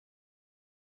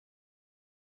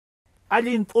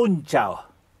Alin punchao.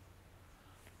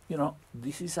 You know,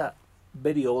 this is a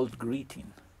very old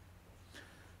greeting.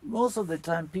 Most of the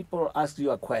time people ask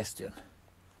you a question.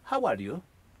 How are you?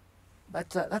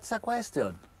 That's a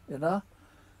question, you know.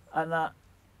 And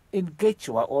in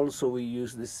Quechua also we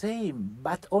use the same,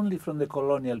 but only from the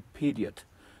colonial period.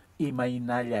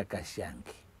 Imainaya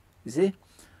kasyanki. You see?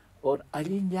 Or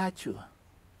alin yachu.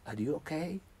 Are you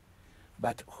okay?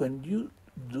 But when you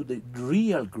do the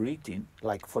real greeting,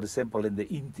 like for example in the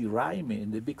Inti Raime,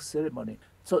 in the big ceremony,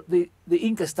 so the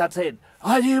Inca start saying,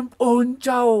 Alin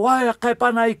punchao waya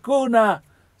kuna.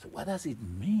 So what does it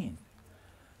mean?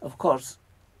 Of course,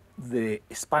 the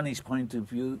Spanish point of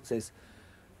view says,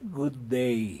 good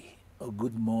day or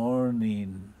good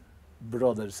morning,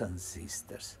 brothers and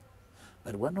sisters.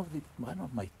 But one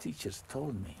of my teachers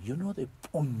told me, you know, the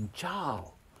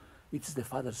punchao, it's the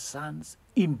father-son's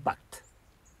impact.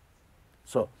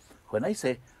 So when I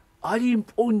say Alin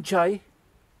punchai,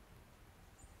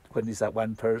 when it's at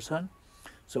one person,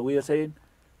 so we are saying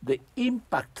the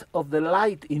impact of the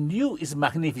light in you is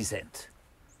magnificent.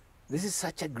 This is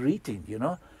such a greeting, you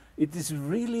know. It is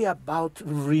really about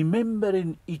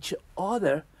remembering each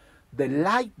other, the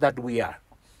light that we are.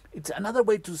 It's another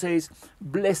way to say is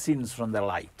blessings from the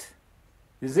light.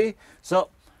 You see? So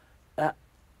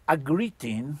a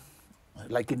greeting,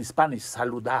 like in Spanish,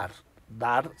 saludar,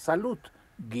 dar, salud,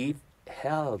 give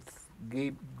health,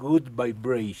 give good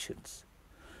vibrations.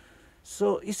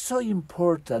 So it's so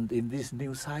important in this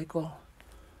new cycle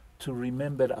to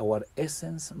remember our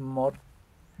essence more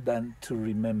than to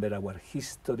remember our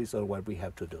histories or what we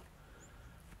have to do.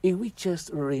 If we just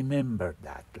remember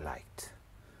that light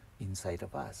inside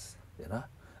of us, you know,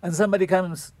 and somebody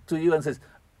comes to you and says,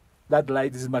 that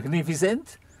light is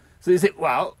magnificent. So you say,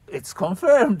 well, it's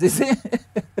confirmed, you see.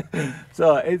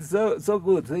 So it's so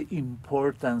good, the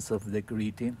importance of the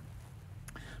greeting.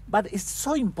 But it's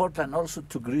so important also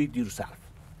to greet yourself.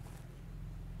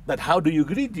 But how do you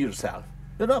greet yourself?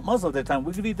 You know, most of the time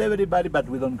we greet everybody, but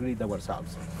we don't greet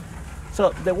ourselves. So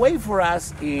the way for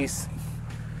us is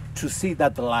to see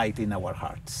that light in our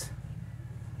hearts.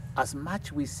 As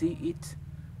much we see it,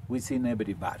 we see in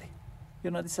everybody.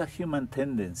 You know, it's a human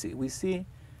tendency. We see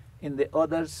in the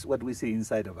others what we see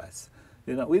inside of us.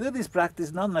 You know, we do this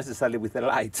practice not necessarily with the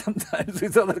light, sometimes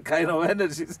with other kind of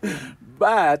energies.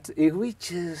 But if we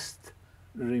just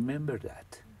remember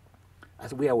that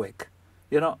as we awake,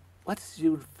 you know, what's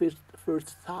your first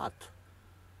thought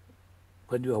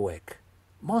when you awake?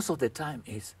 Most of the time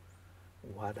is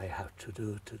what I have to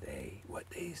do today, what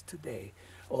is today.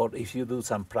 Or if you do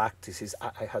some practices,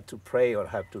 I have to pray or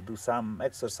have to do some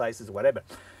exercises, whatever.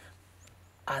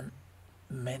 And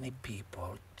many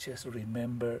people just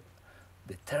remember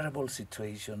the terrible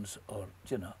situations or,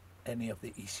 you know, any of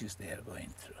the issues they are going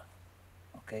through,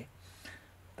 okay?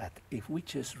 But if we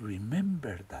just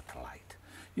remember that light,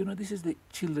 you know, this is the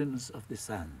children of the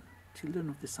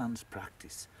sun's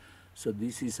practice. So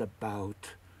this is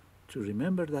about to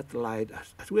remember that light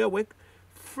as we awake,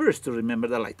 first to remember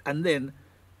the light, and then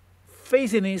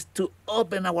facing is to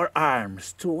open our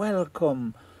arms, to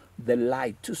welcome the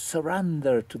light, to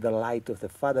surrender to the light of the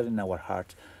Father in our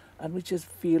hearts. And we just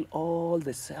feel all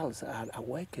the cells are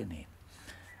awakening.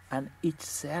 And each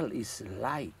cell is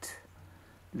light,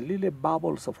 little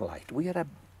bubbles of light. We are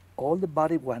all the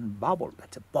body one bubble,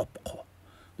 that's a popco.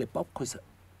 The popco is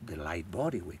the light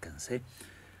body, we can say.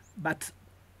 But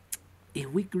if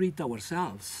we greet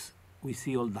ourselves, we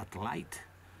see all that light.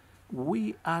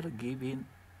 We are giving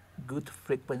good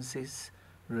frequencies,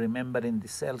 remembering the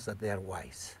cells that they are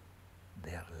wise.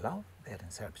 They are love, they are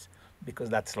in service, because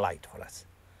that's light for us.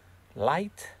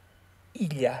 Light,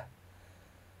 illa,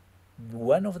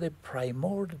 one of the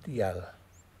primordial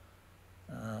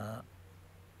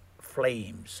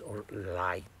flames or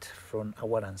light from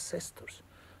our ancestors,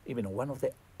 even one of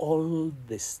the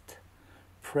oldest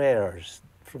prayers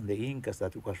from the Incas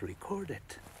that was recorded,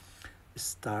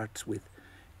 starts with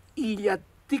Illa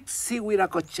tixi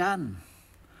huiracochan,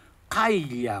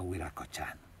 Kaya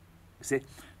huiracochan. See?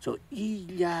 So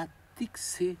Illa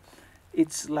tixi,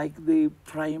 it's like the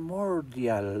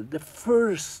primordial, the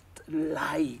first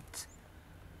light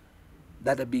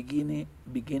that begin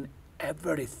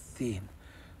everything,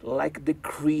 like the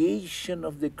creation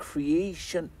of the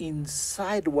creation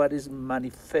inside what is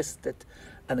manifested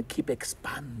and keep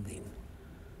expanding.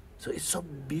 So it's so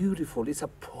beautiful, it's a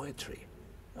poetry,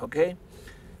 okay?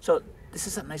 So this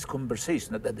is a nice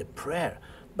conversation, that the prayer,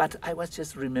 but I was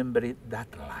just remembering that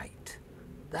light.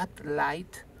 That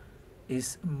light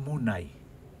is munay,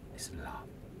 is love,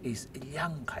 is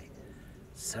yankai,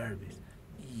 service,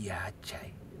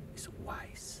 yachai, is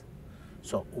wise.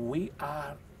 So we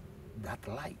are that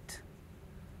light.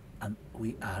 and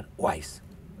we are wise.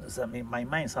 So, I mean, my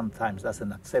mind sometimes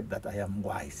doesn't accept that I am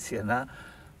wise, you know,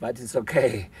 but it's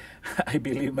okay. I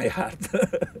believe my heart.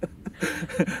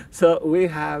 So we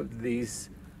have this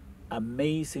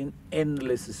amazing,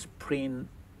 endless spring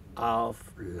of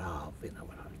love in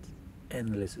our hearts,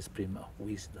 endless spring of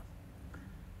wisdom.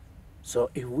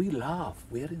 So if we love,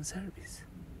 we are in service.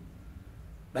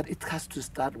 But it has to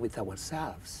start with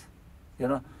ourselves. You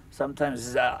know,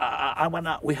 sometimes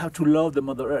we have to love the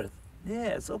Mother Earth.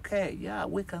 Yes, okay, yeah,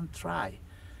 we can try.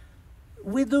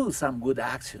 We do some good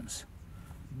actions,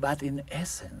 but in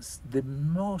essence, the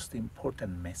most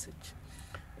important message,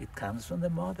 it comes from the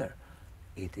Mother.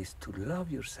 It is to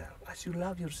love yourself. As you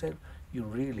love yourself, you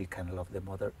really can love the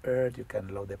Mother Earth, you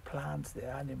can love the plants,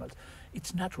 the animals.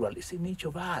 It's natural, it's in each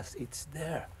of us, it's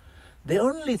there. The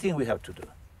only thing we have to do,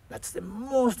 that's the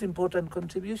most important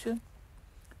contribution,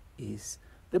 is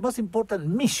the most important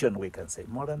mission, we can say,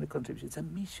 more than the contribution, it's a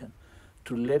mission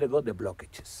to let go the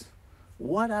blockages.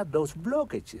 What are those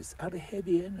blockages? Are the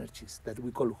heavy energies that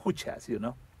we call huchas, you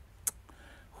know.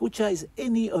 Hucha is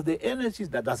any of the energies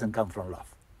that doesn't come from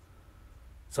love.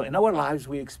 So in our lives,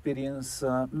 we experience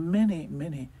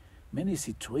many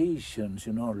situations,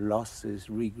 you know, losses,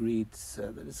 regrets,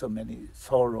 there is so many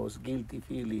sorrows, guilty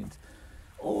feelings,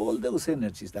 all those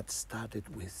energies that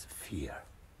started with fear.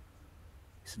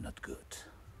 It's not good,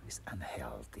 it's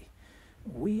unhealthy.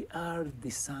 We are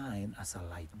designed as a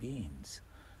light beings,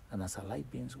 and as a light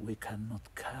beings, we cannot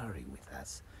carry with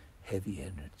us heavy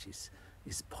energies.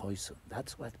 It's poison.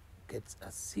 That's what gets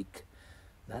us sick.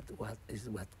 That is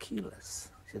what kills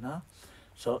us, you know?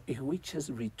 So if we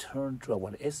just return to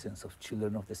our essence of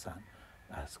children of the sun,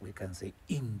 as we can say,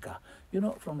 Inca. You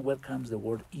know from where comes the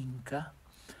word Inca?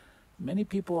 Many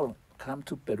people come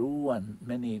to Peru and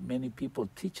many people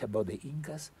teach about the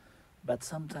Incas, but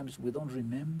sometimes we don't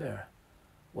remember.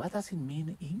 What does it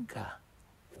mean, Inca?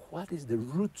 What is the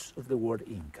roots of the word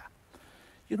Inca?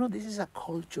 You know, this is a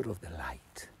culture of the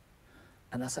light.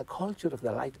 And as a culture of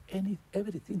the light,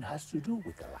 everything has to do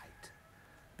with the light,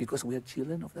 because we are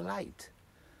children of the light.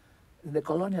 In the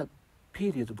colonial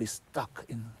period, we stuck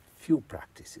in few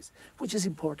practices, which is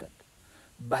important.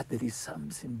 But there is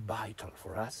something vital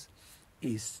for us,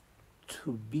 is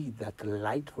to be that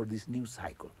light for this new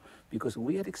cycle, because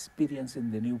we are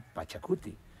experiencing the new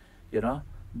Pachakuti, you know,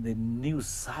 the new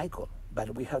cycle,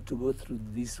 but we have to go through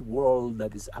this world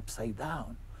that is upside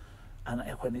down. And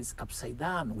when it's upside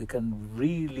down, we can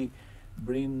really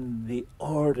bring the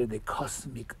order, the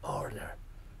cosmic order,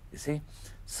 you see?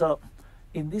 So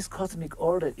in this cosmic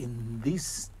order, in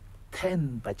this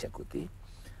 10 Pachakuti,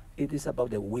 it is about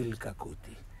the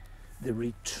Wilkakuti, the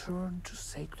return to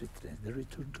sacredness, the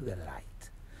return to the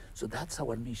light. So that's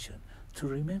our mission, to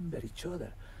remember each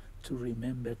other, to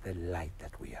remember the light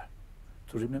that we are,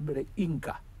 to remember the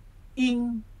Inca.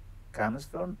 In comes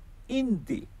from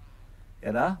Inti,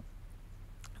 you know?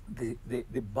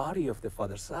 The body of the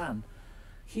Father Son,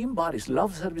 he embodies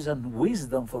love, service, and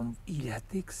wisdom from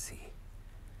Ilyatiksi.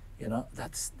 You know,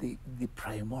 that's the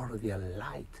primordial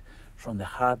light from the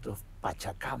heart of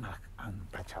Pachacama and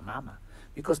Pachamama.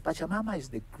 Because Pachamama is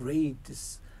the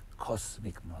greatest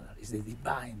cosmic mother, is the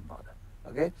divine mother,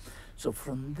 okay? So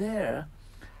from there,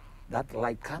 that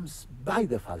light comes by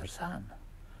the Father Son.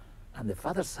 And the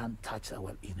Father Son touches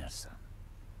our inner sun.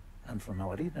 And from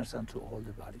our inner sun to all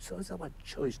the body. So it's our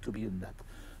choice to be in that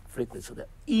frequency. So the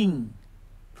in,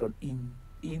 from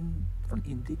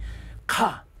Inti,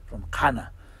 ka, from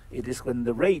kana. It is when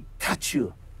the ray touch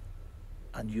you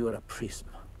and you are a prism,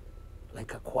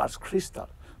 like a quartz crystal,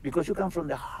 because you come from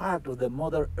the heart of the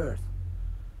Mother Earth.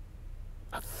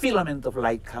 A filament of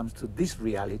light comes to this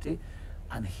reality,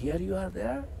 and here you are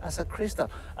there as a crystal.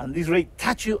 And this ray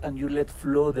touch you and you let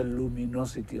flow the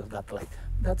luminosity of that light.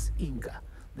 That's Inca,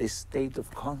 the state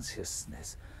of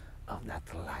consciousness of that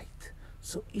light.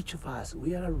 So each of us,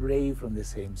 we are a ray from the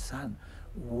same sun.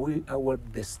 Our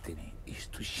destiny is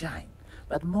to shine.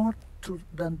 But more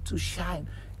than to shine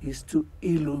is to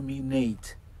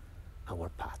illuminate our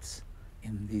paths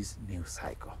in this new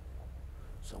cycle.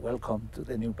 So welcome to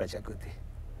the new Pachakuti.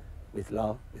 With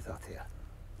love, without fear.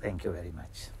 Thank you very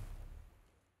much.